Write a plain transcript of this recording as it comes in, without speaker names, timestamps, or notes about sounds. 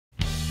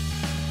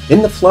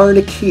In the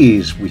Florida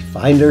Keys, we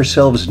find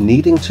ourselves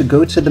needing to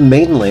go to the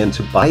mainland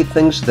to buy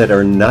things that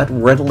are not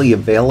readily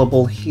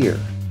available here.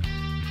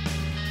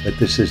 But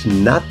this is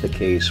not the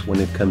case when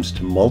it comes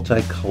to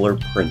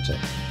multicolor printing.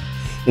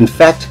 In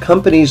fact,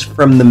 companies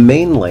from the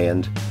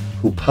mainland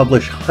who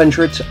publish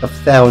hundreds of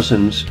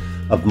thousands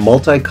of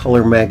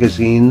multicolor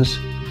magazines,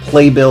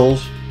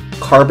 playbills,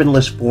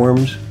 carbonless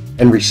forms,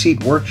 and receipt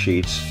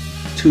worksheets,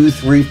 2,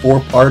 3,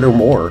 4-part or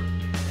more,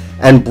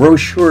 and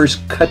brochures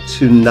cut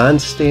to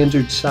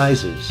non-standard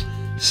sizes,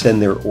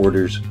 send their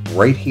orders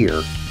right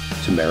here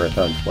to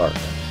Marathon, Florida,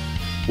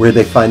 where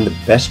they find the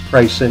best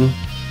pricing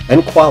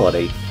and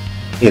quality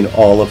in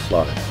all of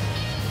Florida.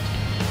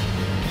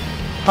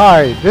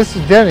 Hi, this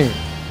is Denny.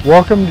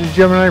 Welcome to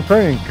Gemini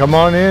Printing. Come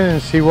on in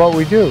and see what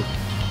we do.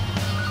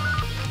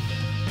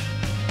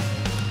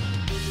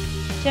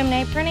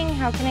 Gemini Printing,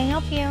 how can I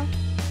help you?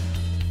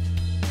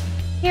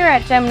 Here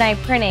at Gemini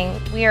Printing,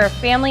 we are a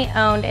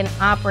family-owned and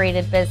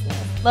operated business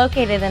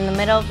located in the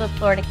middle of the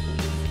Florida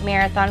Keys,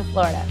 Marathon,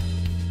 Florida.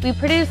 We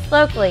produce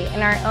locally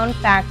in our own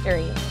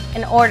factory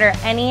and order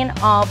any and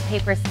all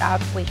paper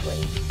stocks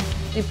weekly.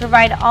 We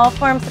provide all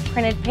forms of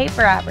printed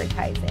paper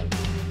advertising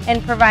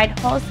and provide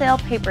wholesale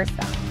paper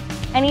stock,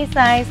 any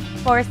size,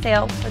 for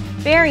sale with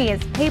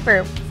various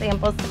paper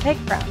samples to pick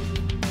from.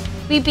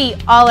 We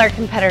beat all our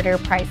competitor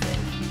prices.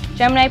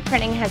 Gemini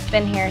Printing has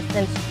been here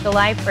since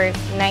July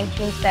 1st,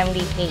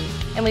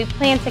 1978, and we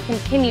plan to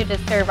continue to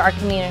serve our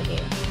community.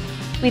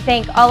 We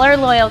thank all our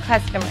loyal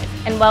customers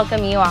and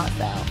welcome you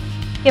also.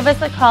 Give us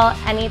a call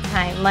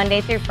anytime, Monday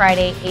through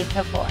Friday, 8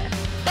 to 4.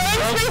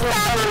 Thanks for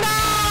stopping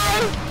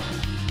by!